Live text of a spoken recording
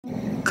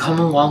Come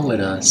along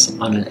with us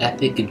on an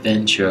epic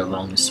adventure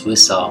along the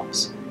Swiss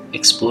Alps,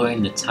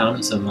 exploring the town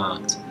of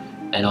Zermatt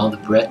and all the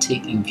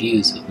breathtaking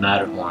views of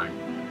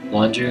Matterhorn,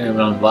 wandering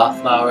around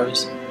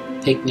wildflowers,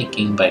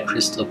 picnicking by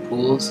crystal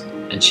pools,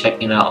 and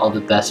checking out all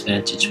the best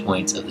vantage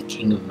points of the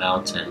King of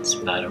Mountains,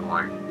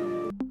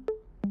 Matterhorn.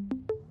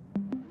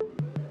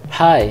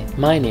 Hi,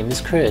 my name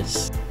is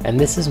Chris, and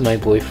this is my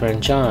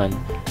boyfriend John.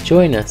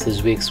 Join us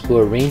as we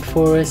explore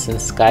rainforests and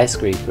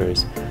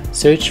skyscrapers,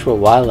 search for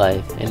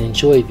wildlife, and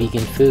enjoy vegan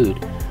food.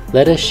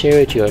 Let us share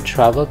it to your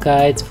travel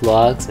guides,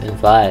 vlogs, and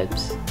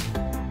vibes.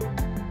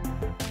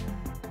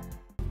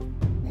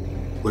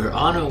 We're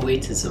on our way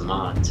to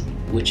Zermatt,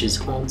 which is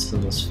home to the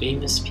most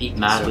famous peak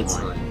in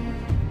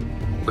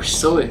Switzerland. We're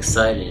so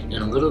excited and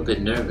a little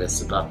bit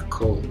nervous about the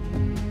cold.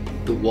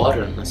 The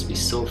water must be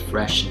so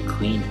fresh and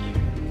clean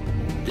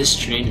here. This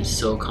train is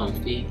so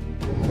comfy.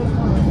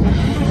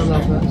 I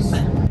love this.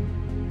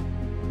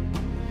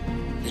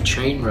 The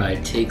train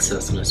ride takes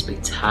us on a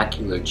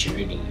spectacular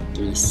journey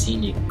through the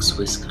scenic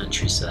Swiss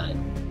countryside.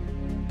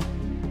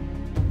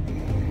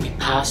 We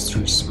pass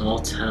through small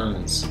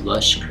towns,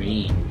 lush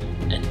green,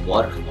 and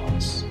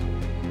waterfalls.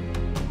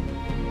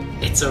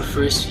 It's our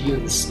first view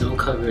of the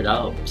snow-covered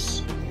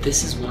Alps.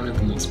 This is one of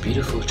the most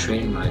beautiful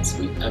train rides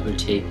we've ever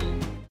taken.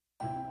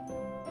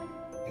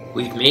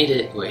 We've made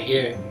it, we're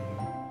here.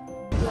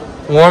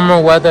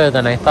 Warmer weather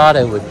than I thought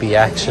it would be,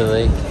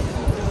 actually.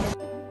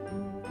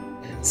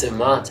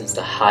 Zermatt is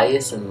the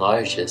highest and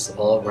largest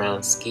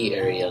all-around ski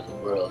area in the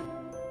world.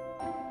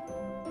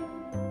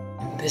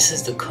 This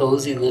is the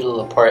cozy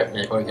little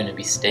apartment we're going to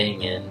be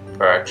staying in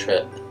for our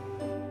trip.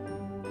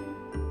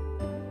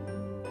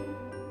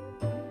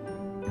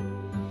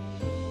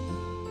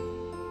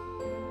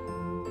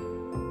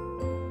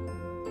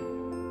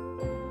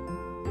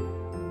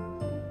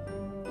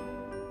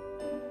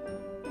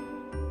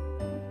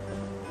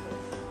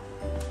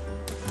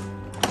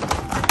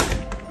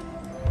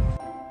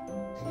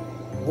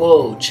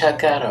 Whoa,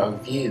 check out our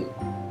view.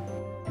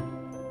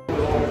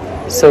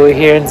 So we're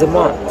here in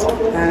Zermatt.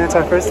 And it's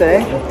our first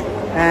day,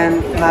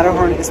 and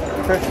Matterhorn is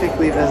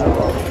perfectly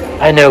visible.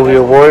 I know, we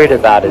were worried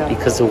about it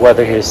because the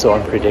weather here is so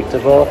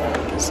unpredictable,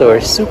 so we're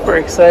super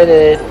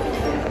excited.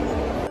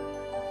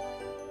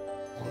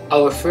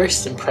 Our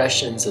first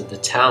impressions of the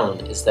town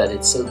is that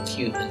it's so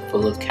cute and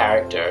full of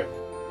character.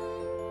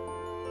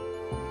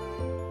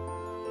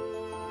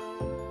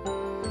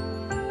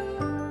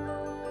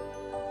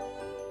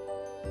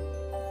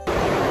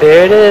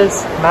 There it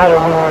is,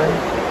 Matterhorn.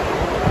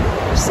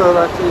 We're so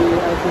lucky,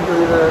 I can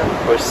believe it.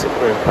 We're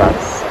super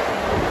impressed.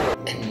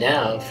 And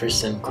now for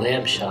some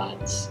glam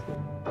shots.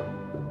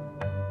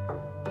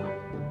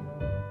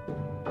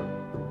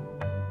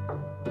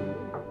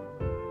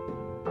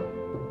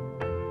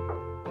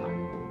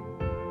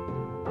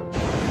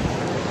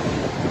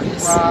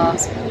 Wow.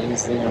 This is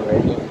amazing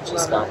already.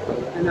 Just got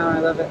here. I know, I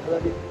love it. I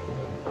love you.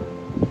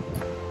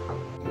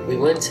 We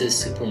went to the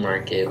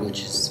supermarket,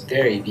 which is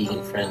very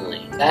vegan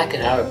friendly. Back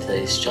at our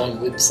place, John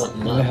whipped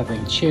something up. We're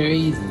having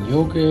cherries and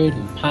yogurt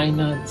and pine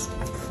nuts.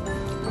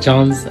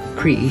 John's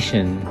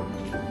creation.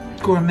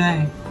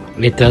 Gourmet.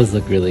 It does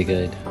look really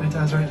good. It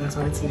does, right? That's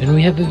what I'd say. And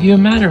we have a view of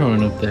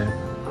Matterhorn up there.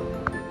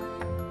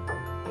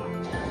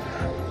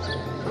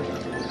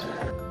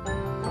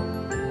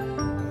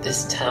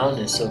 This town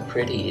is so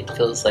pretty, it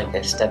feels like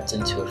I stepped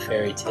into a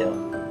fairy tale.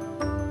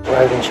 We're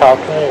having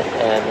chocolate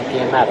and a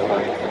view of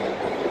Matterhorn.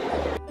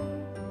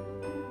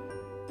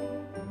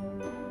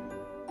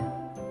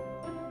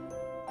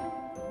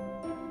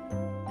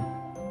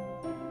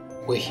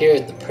 We're here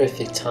at the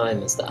perfect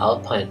time as the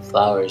alpine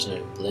flowers are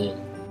in bloom.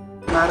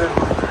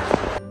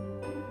 Matterhorn.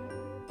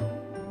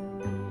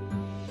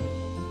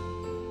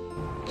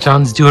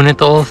 John's doing it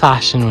the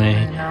old-fashioned way.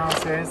 I know,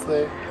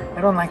 seriously.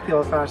 I don't like the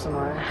old-fashioned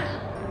way.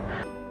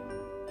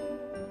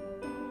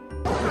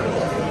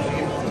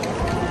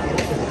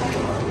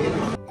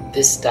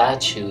 This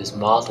statue is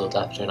modeled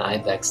after an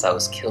ibex that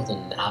was killed in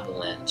an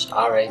avalanche.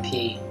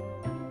 R.I.P.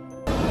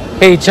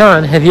 Hey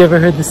John, have you ever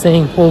heard the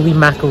saying, holy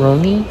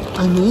macaroni?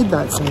 I need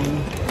that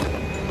saying.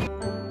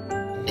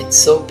 It's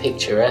so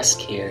picturesque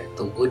here.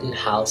 The wooden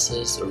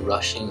houses, the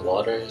rushing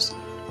waters,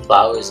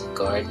 flowers and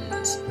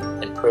gardens,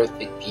 and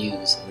perfect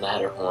views of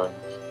Matterhorn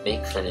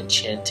make for an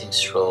enchanting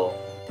stroll.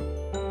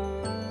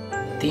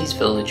 These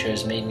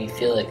villagers made me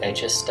feel like I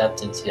just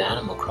stepped into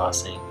Animal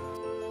Crossing.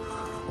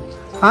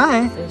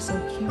 Hi. They're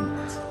so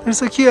cute. They're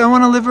so cute. I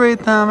want to liberate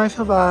them. I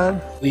feel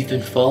bad. We've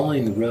been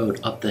following the road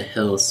up the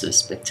hills to a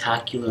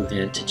spectacular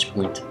vantage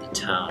point of the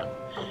town.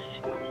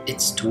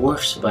 It's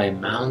dwarfed by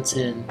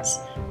mountains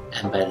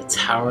and by the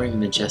towering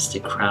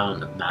majestic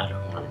crown of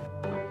Matterhorn.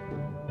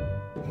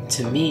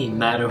 To me,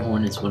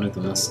 Matterhorn is one of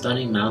the most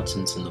stunning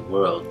mountains in the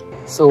world.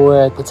 So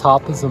we're at the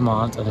top of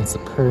Zermatt and it's a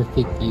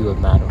perfect view of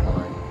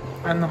Matterhorn.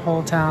 And the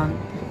whole town.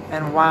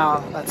 And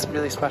wow, that's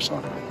really special.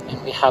 And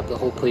we have the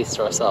whole place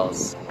to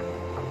ourselves.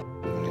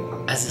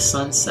 As the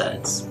sun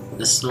sets,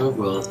 the snow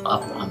rolls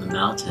up on the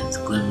mountains,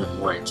 glimmer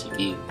more into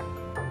view.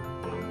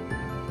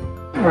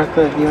 Worth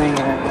the viewing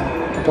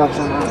it above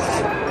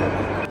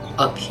Zermatt.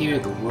 Up here,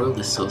 the world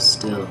is so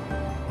still,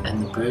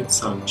 and the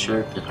birdsong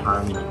chirp in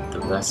harmony with the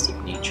rest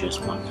of nature's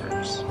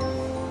wonders.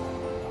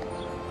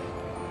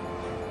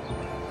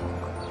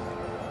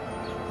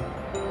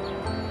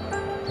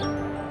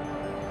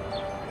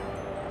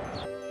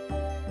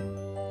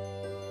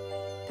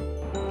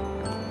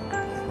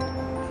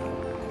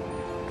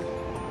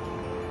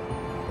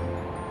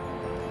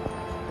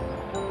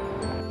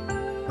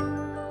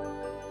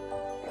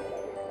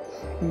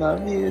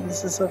 Love you.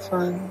 This is so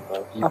fun.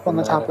 Up on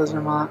the top of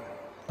Zermatt.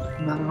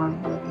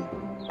 Matterhorn. Love you.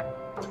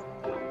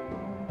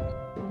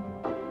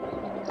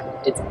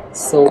 It's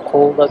so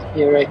cold up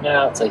here right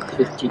now. It's like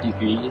 50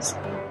 degrees,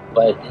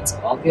 but it's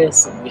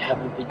August and we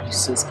haven't been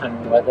used to this kind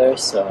of weather,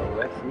 so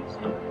we're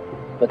freezing.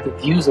 But the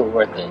views are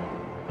worth it.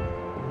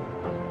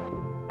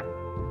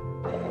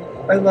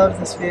 I love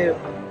this view.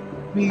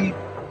 We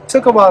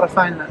took a while to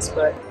find this,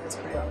 but it's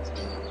pretty awesome.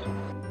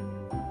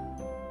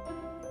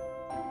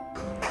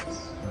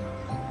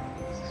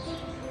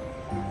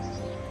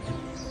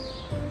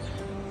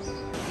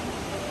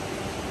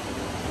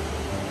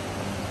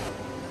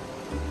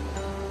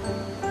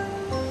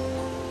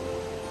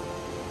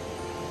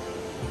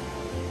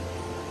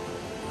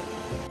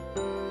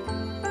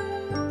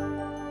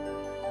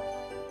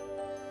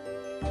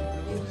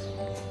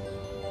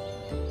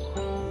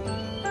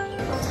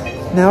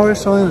 Now we're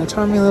strolling in the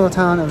charming little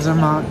town of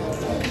Zermatt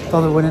with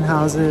all the wooden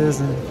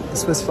houses and the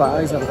Swiss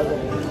flags. I love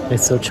it.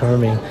 It's so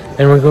charming.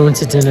 And we're going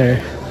to dinner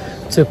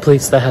to a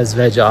place that has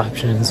veg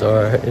options,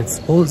 or it's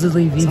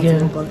supposedly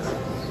vegan.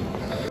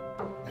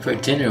 For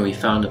dinner, we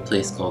found a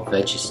place called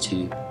Veggies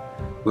Tube,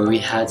 where we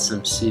had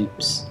some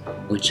soups,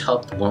 which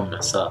helped warm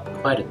us up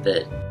quite a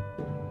bit.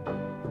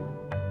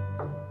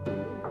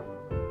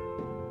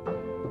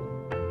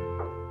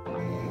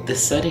 The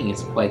setting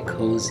is quite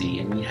cozy,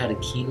 and we had a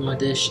quinoa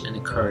dish and a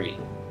curry.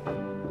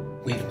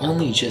 We've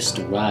only just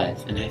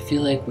arrived, and I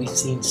feel like we've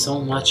seen so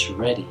much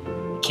already.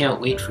 I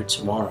can't wait for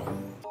tomorrow.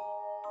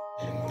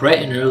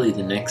 Bright and early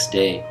the next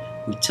day,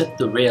 we took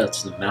the rail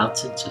to the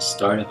mountain to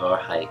start of our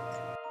hike.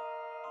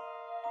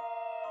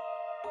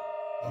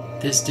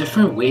 There's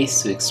different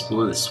ways to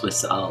explore the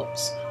Swiss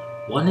Alps.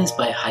 One is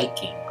by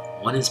hiking,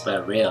 one is by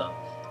rail,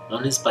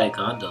 one is by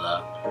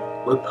gondola.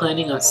 We're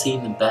planning on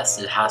seeing the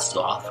best it has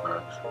to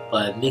offer,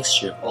 but a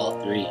mixture of all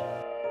three.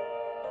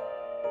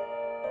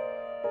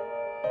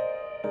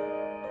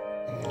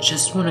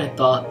 Just when I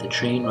thought the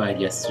train ride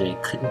yesterday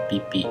couldn't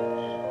be beat,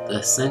 the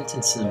ascent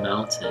into the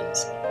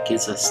mountains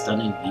gives us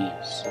stunning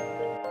views.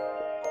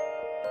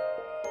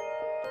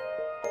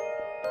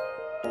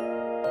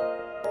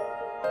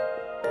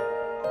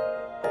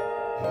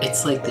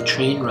 It's like the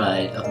train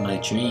ride of my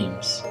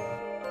dreams.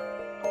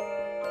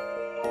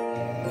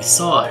 We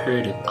saw a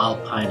herd of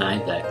alpine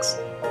ibex.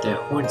 Their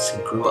horns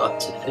can grow up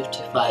to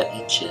 55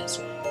 inches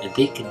and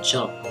they can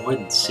jump more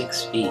than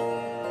 6 feet.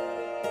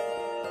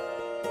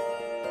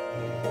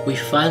 We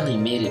finally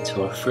made it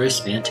to our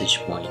first vantage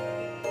point.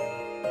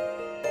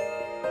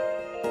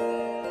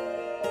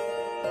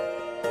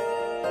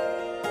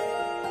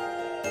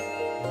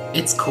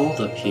 It's cold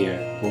up here,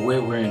 but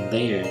we're wearing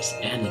layers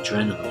and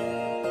adrenaline.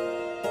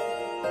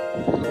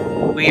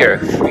 We are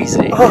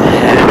freezing,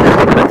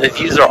 but the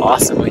views are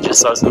awesome. We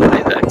just saw some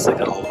ibex, like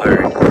a whole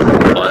herd,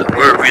 but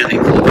we're really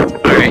cold.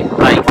 Alright,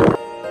 bye!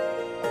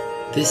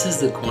 This is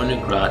the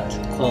Gornergrat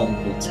Kolm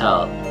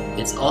Hotel.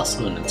 It's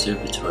also an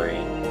observatory.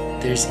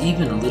 There's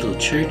even a little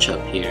church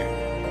up here.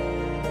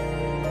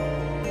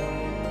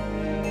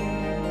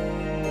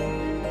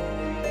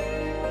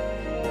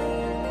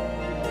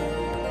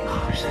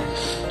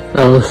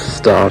 Oh,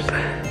 stop.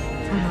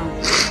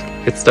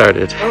 It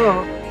started.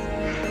 Oh,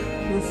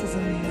 this is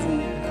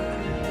amazing.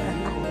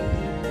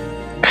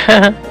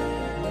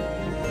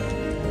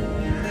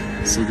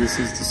 So this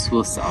is the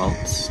Swiss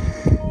Alps.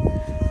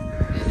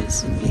 It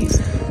is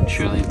amazing,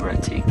 truly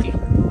breathtaking.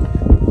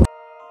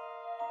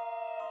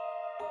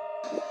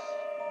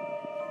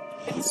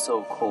 It's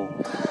so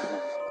cold.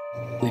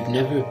 We've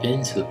never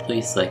been to a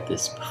place like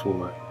this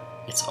before.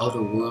 It's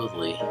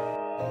otherworldly.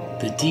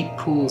 The deep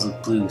pools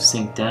of blue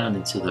sink down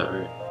into the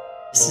earth.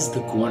 This is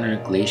the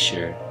Gorner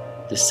Glacier,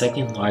 the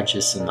second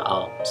largest in the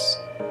Alps.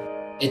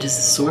 It is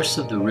the source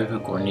of the river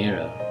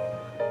Gornera,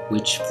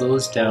 which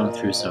flows down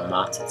through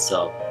Zermatt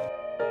itself.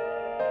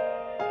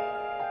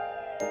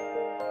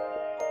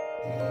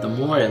 The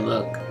more I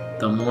look,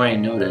 the more I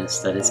notice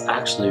that it's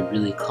actually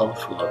really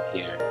colorful up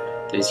here.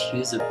 There's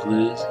hues of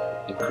blues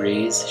and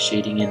grays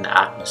shading in the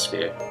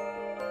atmosphere.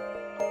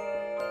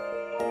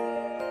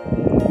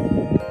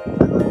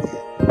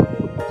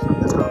 From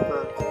the top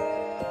of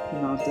the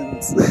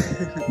mountains.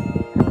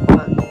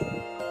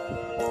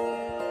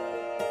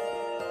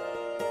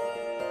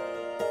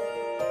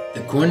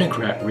 The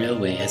Gornergrat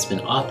Railway has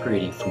been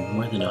operating for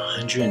more than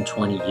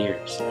 120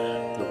 years.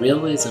 The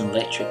railway is an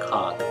electric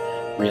cog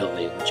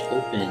railway which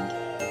opened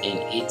in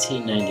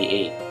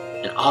 1898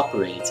 and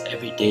operates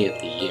every day of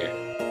the year.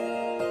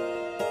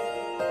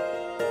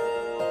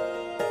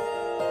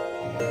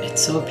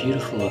 It's so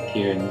beautiful up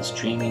here in this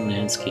dreamy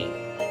landscape.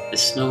 The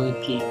snowy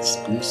peaks,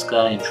 blue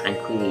sky, and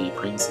tranquility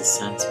brings a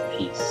sense of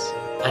peace.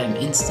 I am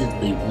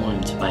instantly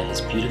warmed by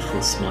his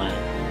beautiful smile.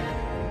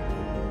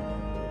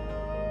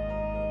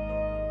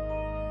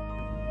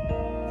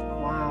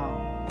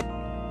 Wow.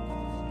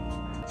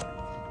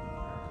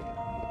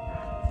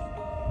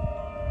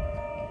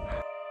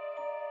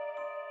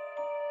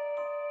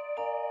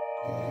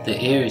 The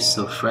air is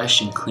so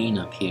fresh and clean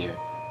up here.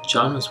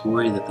 John was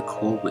worried that the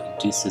cold would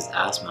induce his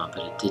asthma,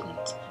 but it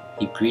didn't.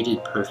 He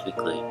breathed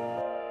perfectly.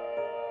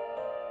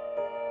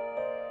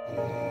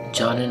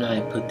 John and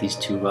I put these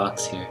 2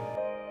 rocks here.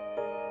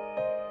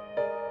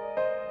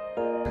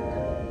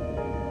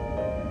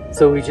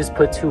 So we just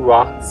put 2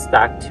 rocks,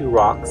 stacked 2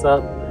 rocks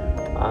up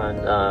on,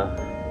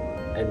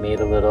 and made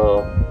a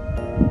little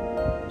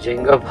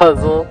Jenga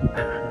puzzle.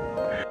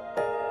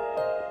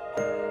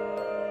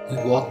 We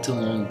walked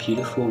along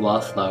beautiful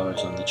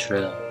wildflowers on the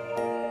trail.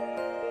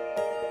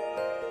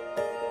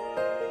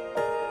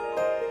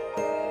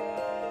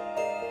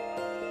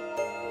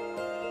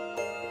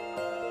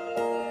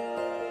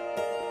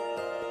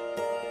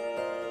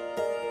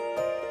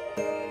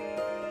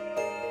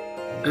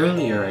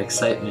 Earlier, our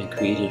excitement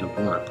created a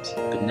warmth,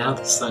 but now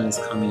the sun is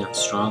coming up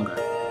stronger,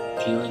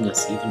 fueling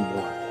us even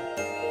more.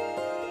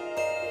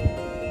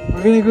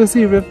 We're gonna go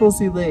see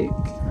Riftlesea Lake.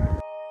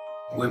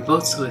 We're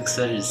both so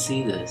excited to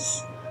see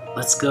this.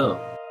 Let's go.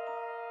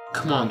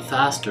 Come on,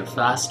 faster,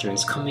 faster,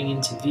 it's coming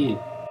into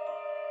view.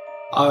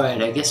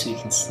 Alright, I guess we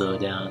can slow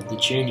down. The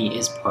journey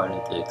is part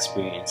of the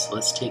experience, so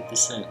let's take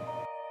this in.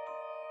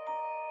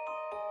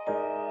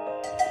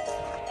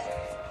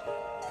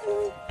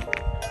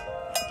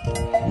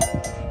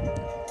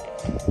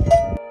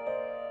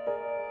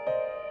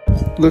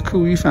 Look who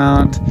we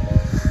found.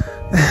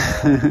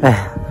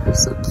 They're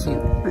so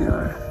cute. They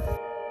are.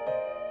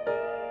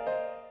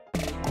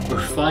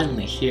 We're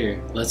finally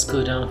here. Let's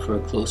go down for a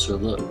closer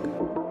look.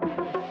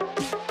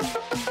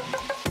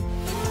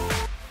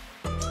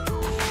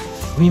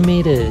 We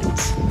made it.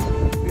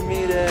 We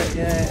made it,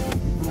 yeah.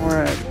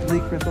 We're at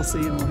Lake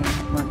Riftlesea and we're gonna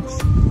have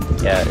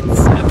lunch. Yeah,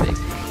 it's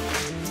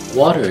epic.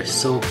 Water is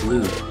so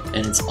blue,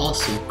 and it's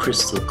also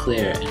crystal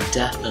clear and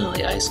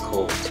definitely ice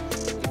cold.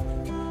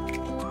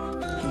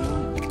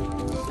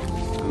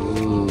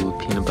 Ooh,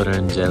 peanut butter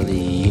and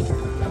jelly.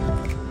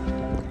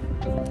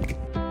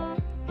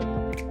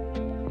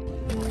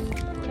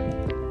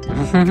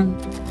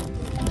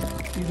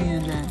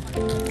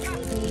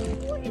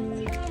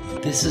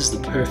 This is the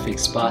perfect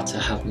spot to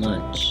have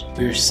lunch.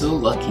 We are so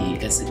lucky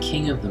as the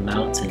king of the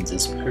mountains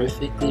is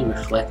perfectly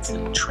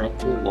reflecting the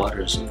tranquil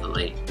waters of the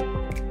lake.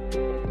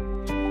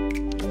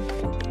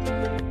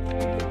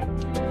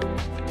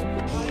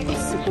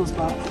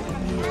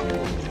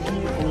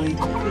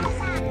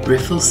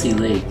 Riftlesea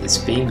Lake is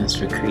famous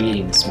for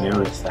creating this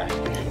mirror effect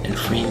and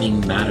framing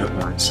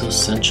Matterhorn so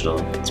central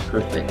it's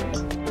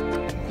perfect.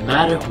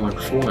 Matterhorn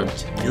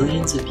formed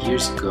millions of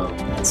years ago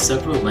when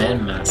several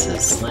land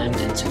masses slammed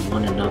into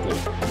one another,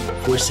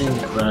 forcing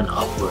the ground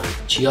upward.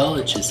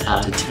 Geologists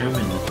have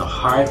determined that the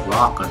hard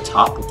rock on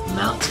top of the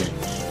mountain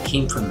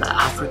came from the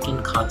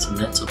African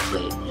continental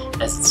plate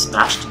as it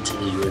smashed into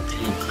the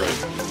European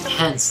plate.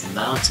 Hence, the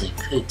mountain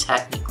could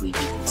technically be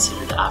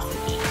considered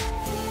African.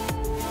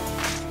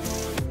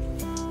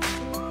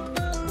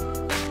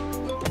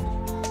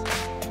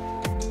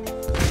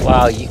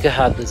 Wow, you could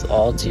have this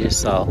all to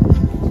yourself.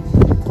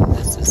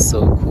 This is so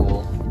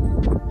cool.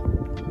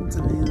 It's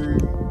amazing.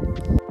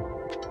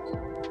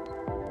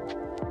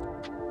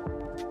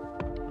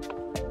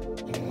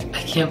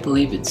 I can't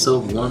believe it's so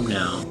warm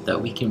now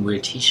that we can wear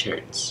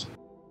t-shirts.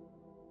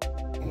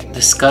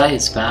 The sky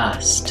is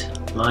vast,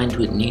 lined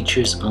with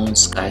nature's own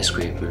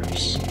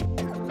skyscrapers.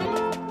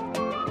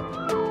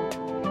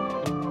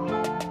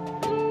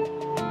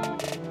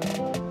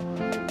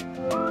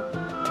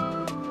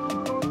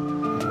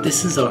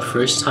 This is our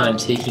first time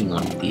taking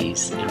one of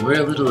these, and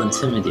we're a little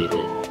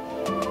intimidated.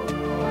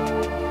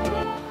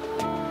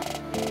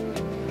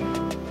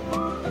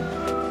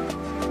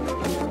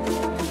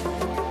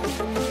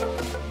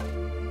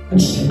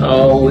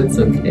 Oh, it's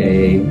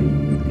okay.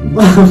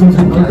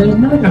 Oh, there's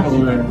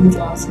Matterhorn. it's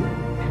awesome.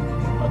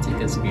 I'll take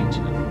a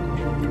screenshot.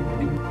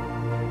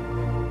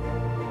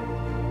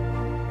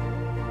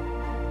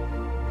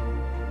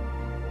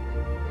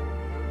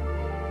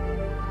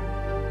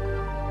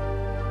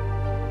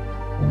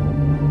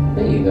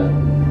 There you go.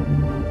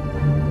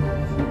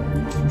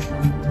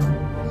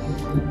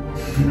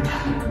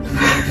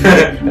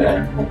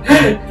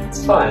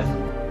 It's fun.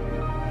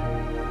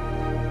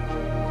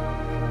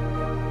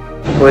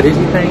 What did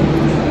you think?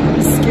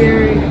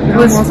 Scary. It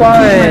was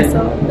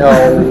fun. No,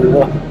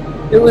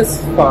 it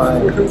was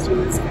fun. It was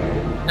really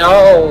scary.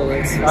 No,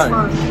 it's It's fun.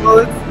 fun. Well,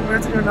 we're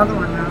going to do another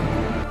one now.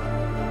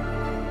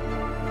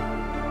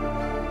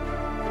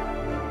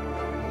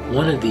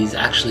 One of these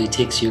actually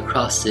takes you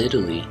across to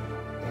Italy.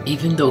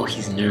 Even though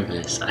he's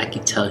nervous, I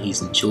could tell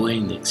he's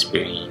enjoying the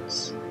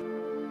experience.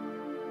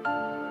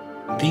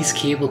 These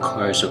cable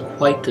cars are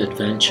quite the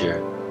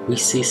adventure. We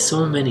see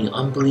so many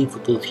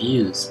unbelievable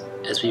views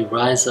as we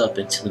rise up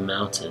into the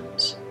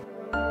mountains.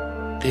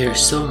 They are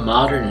so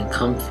modern and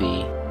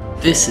comfy.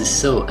 This is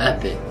so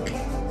epic.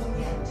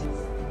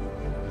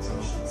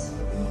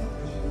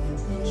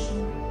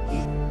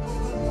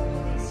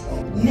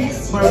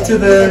 We're up to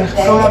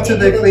going up to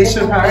the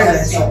glacier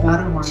paradise at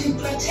Matterhorn.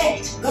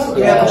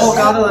 We have the whole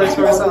gondola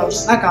to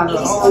ourselves. Not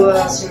gondola, whole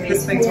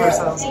this thing to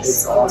ourselves.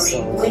 It's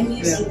awesome.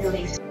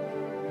 Yeah.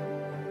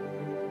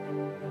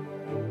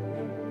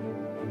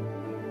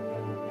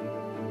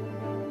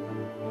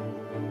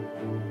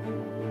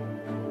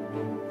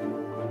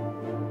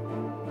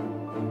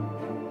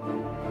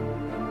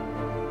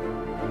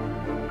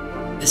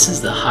 This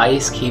is the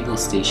highest cable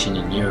station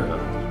in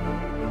Europe.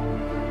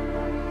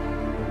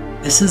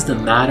 This is the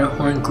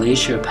Matterhorn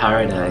Glacier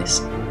Paradise.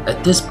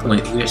 At this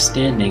point, we are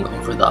standing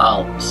over the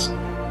Alps.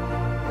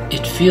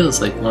 It feels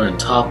like we're on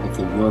top of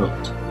the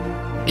world.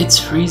 It's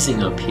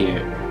freezing up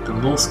here, the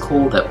most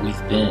cold that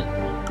we've been.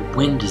 The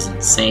wind is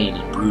insane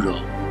and brutal.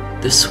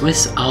 The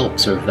Swiss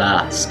Alps are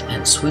vast,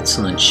 and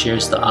Switzerland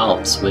shares the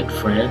Alps with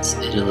France,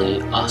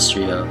 Italy,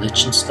 Austria,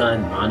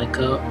 Liechtenstein,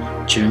 Monaco,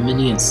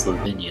 Germany, and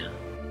Slovenia.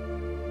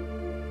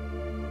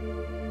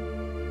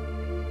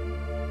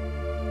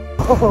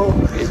 Oh,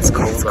 it's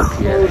cold up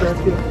here.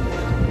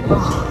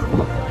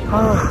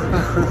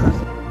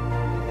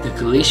 The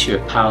Glacier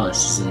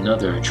Palace is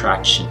another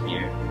attraction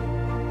here.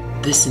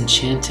 This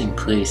enchanting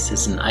place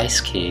is an ice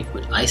cave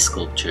with ice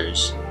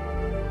sculptures.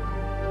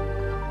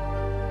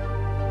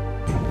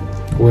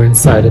 We're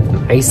inside of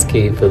an ice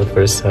cave for the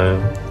first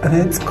time. And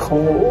it's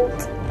cold.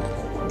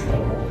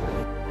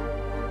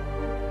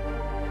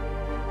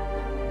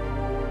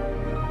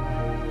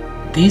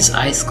 These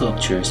ice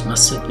sculptures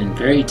must have been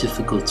very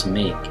difficult to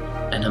make,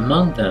 and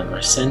among them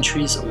are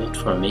centuries-old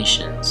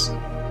formations.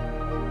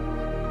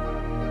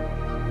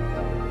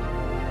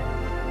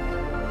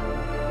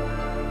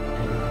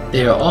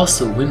 They are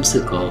also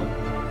whimsical.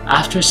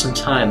 After some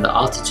time, the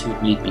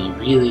altitude made me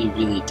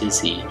really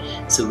dizzy,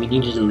 so we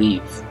needed to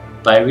leave,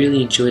 but I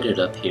really enjoyed it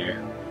up here.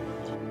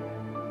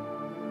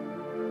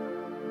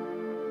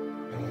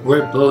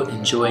 We're both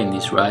enjoying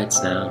these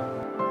rides now.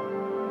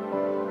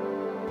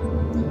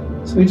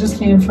 So we just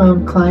came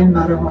from Klein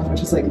Matterhorn,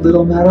 which is like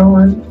Little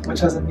Matterhorn,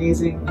 which has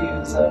amazing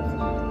views of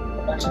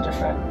a bunch of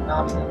different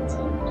mountains.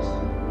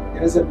 And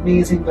it was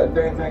amazing, but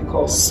very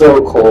cold.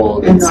 So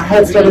cold. And our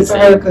heads started to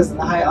hurt because of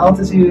the high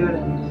altitude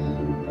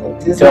and the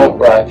dizzy. Don't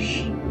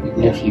rush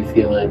if you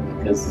feel it,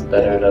 because it's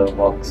better to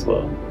walk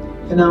slow.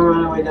 And now we're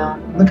on our way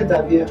down. Look at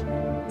that view.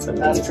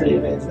 That's pretty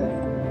amazing.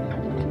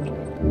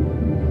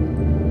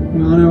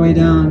 We're on our way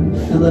down.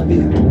 I love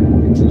you.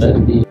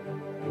 Love you.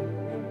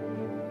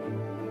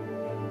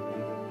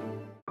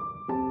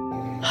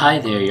 Hi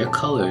there, your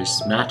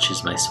colors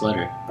matches my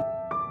sweater.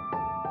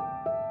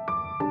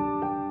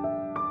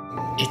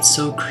 It's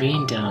so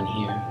green down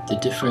here. The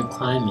different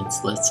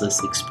climates lets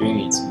us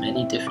experience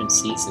many different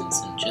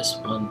seasons in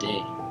just one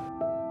day.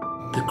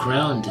 The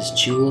ground is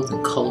jeweled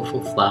in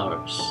colorful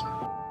flowers.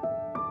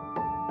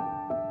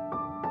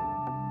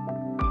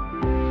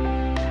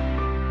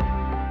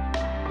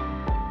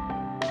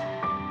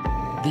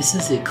 This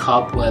is a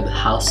cobweb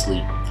house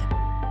leek.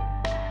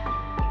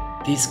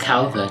 These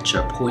cowvetch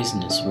are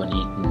poisonous when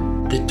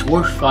eaten. The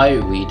dwarf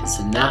fireweed is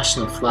the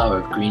national flower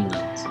of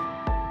Greenland.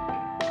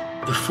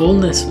 The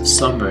fullness of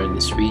summer in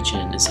this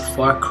region is a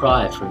far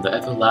cry from the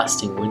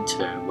everlasting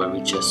winter where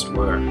we just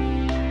were.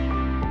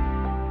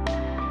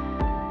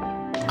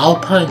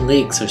 Alpine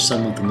lakes are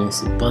some of the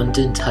most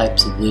abundant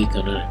types of lake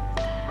on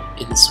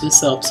Earth. In the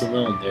Swiss Alps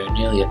alone, there are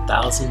nearly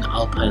 1,000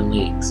 alpine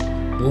lakes,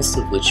 most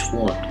of which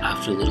formed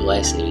after the Little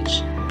Ice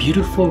Age.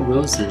 Beautiful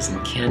roses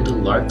and candle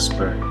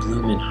larkspur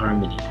bloom in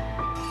harmony.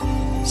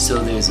 So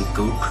there's a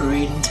goat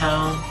parade in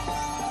town?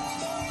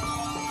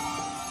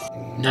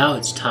 Now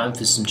it's time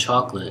for some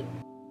chocolate.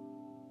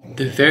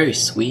 They're very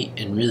sweet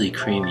and really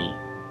creamy.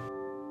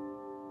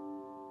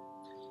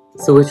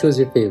 So which was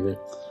your favorite?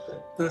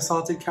 The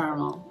salted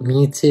caramel.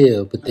 Me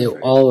too, but they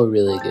all were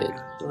really good.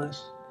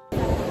 Delicious.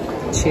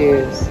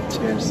 Cheers.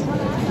 Cheers.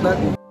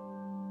 Love you.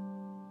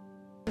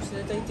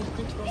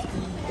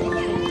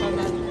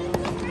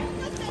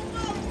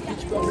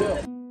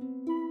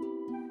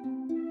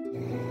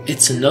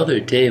 It's another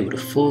day with a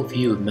full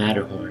view of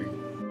Matterhorn.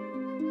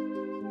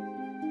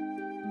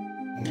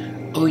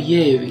 Oh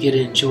yay, we get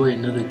to enjoy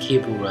another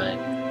cable ride.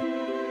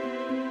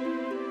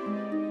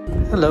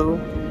 Hello.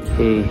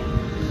 Okay,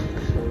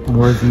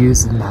 more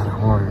views in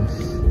Matterhorn.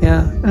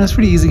 Yeah, and it's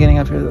pretty easy getting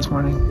up here this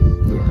morning.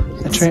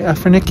 Yeah. A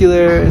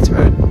funicular, it's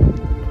a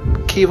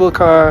cable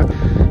car,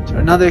 it's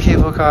another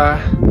cable car.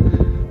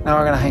 Now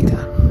we're gonna hike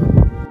down.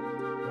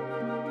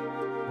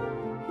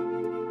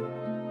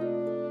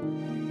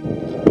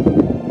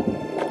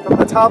 From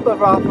the top of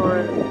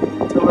Rothorn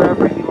to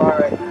wherever you are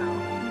right now.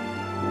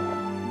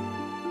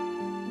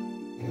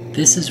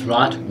 This is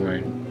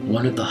Rothorn,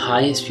 one of the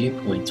highest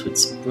viewpoints with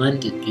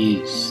splendid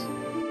views.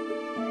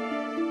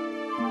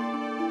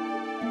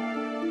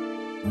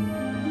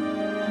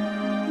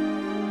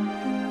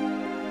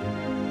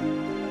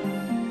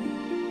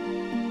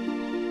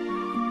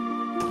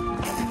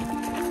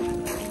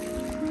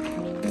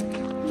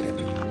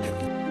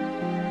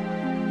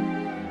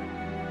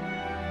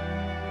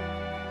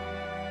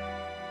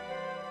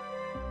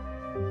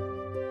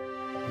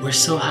 We're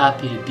so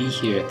happy to be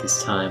here at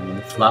this time when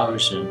the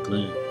flowers are in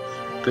bloom.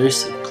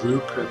 bursts of blue,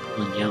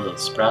 purple, and yellow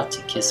sprout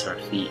to kiss our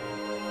feet.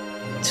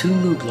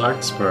 Tulip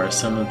larkspur are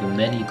some of the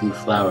many blue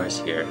flowers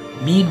here.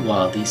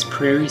 Meanwhile, these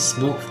prairie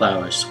smoke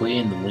flowers sway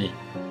in the wind.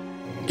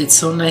 It's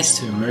so nice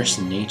to immerse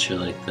in nature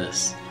like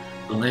this.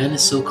 The land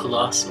is so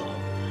colossal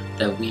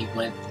that we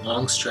went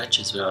long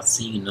stretches without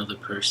seeing another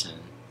person.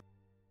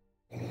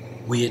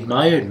 We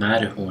admired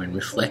Matterhorn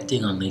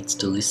reflecting on Lake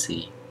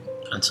Stolisi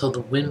until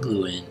the wind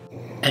blew in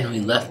and we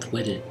left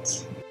with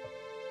it.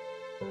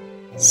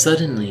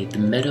 Suddenly, the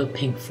meadow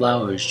pink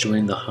flowers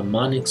joined the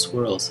harmonic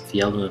swirls of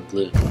yellow and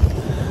blue.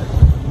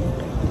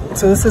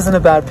 So this isn't a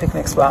bad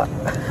picnic spot.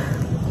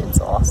 It's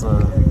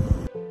awesome.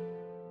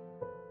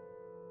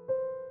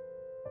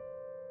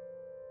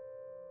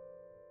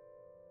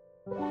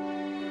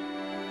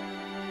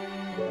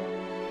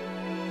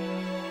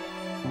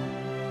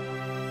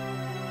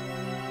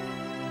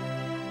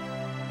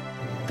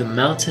 The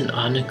mountain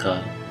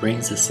Annika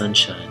brings the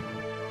sunshine.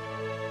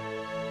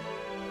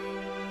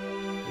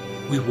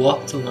 We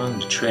walked along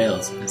the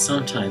trails and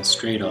sometimes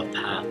strayed off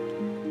path.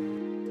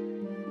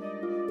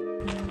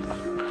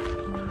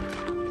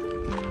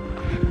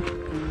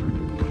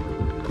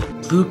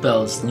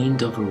 Bluebells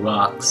leaned over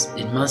rocks.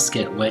 It must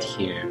get wet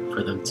here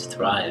for them to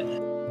thrive.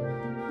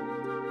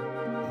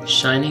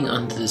 Shining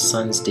under the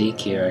sun's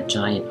daycare are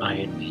giant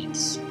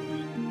ironweeds.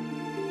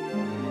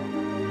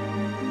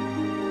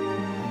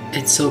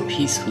 It's so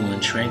peaceful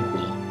and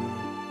tranquil.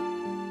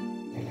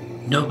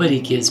 Nobody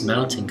gives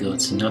mountain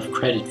goats enough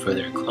credit for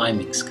their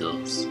climbing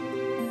skills.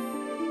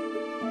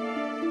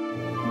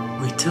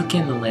 We took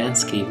in the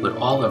landscape with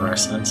all of our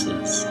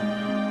senses.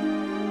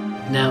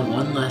 Now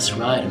one last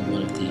ride on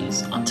one of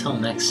these. Until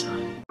next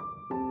time.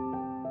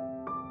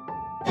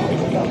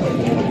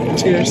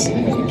 Cheers.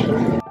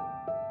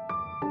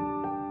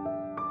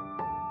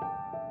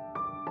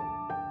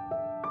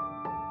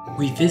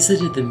 We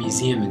visited the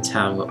museum in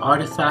town with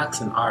artifacts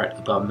and art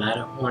about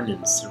Matterhorn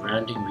and the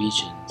surrounding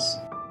regions.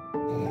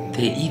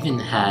 They even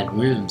had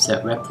rooms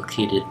that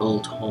replicated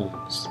old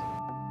homes.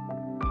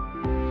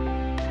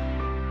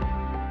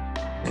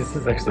 This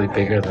is actually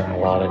bigger than a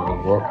lot of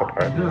New York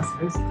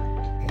apartments.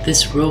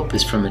 This rope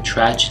is from a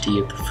tragedy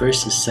of the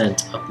first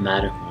ascent up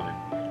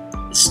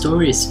Matterhorn. The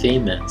story is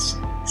famous.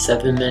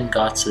 7 men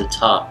got to the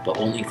top, but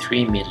only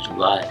 3 made it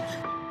alive.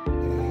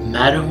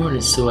 Matterhorn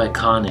is so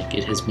iconic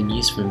it has been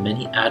used for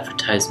many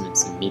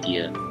advertisements and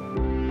media.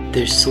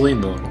 There's soy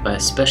milk, but I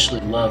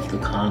especially love the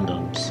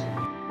condoms.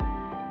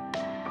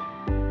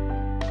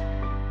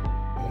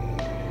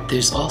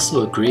 There's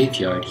also a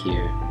graveyard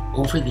here.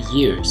 Over the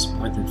years,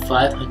 more than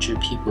 500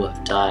 people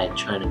have died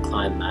trying to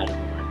climb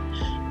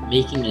Matterhorn,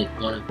 making it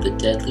one of the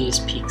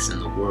deadliest peaks in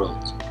the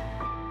world.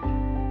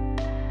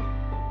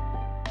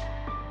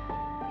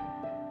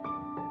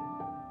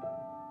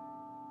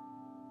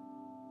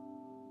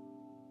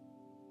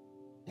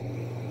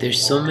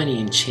 There's so many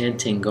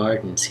enchanting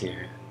gardens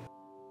here.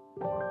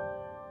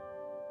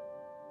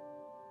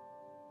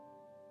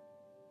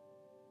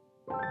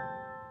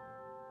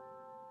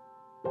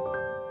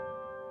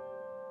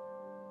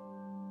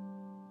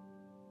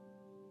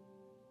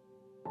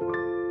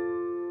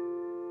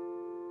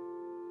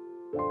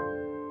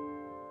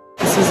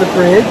 This is a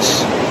bridge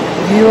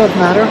view of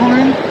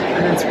Matterhorn,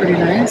 and it's pretty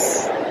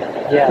nice.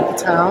 Yeah. The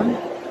town.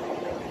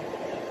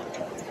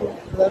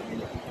 Love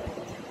you.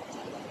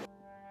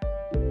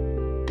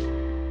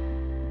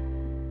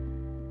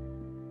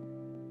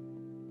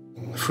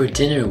 For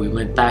dinner, we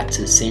went back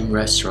to the same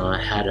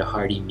restaurant and had a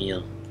hearty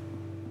meal.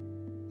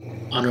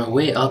 On our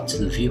way up to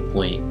the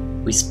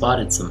viewpoint, we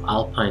spotted some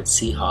alpine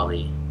sea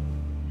holly.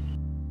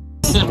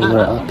 We're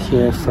up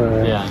here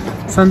for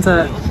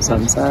Sunset.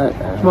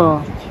 sunset.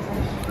 Well,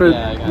 for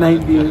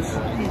night views.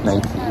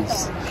 Night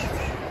views.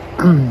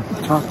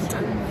 Chocolate.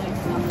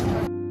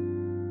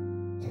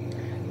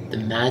 The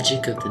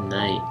magic of the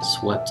night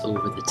swept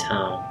over the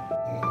town.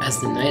 As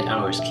the night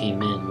hours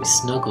came in, we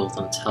snuggled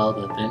until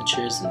the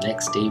adventures the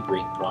next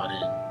daybreak brought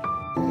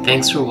in.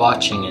 Thanks for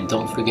watching, and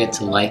don't forget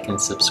to like and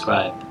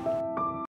subscribe.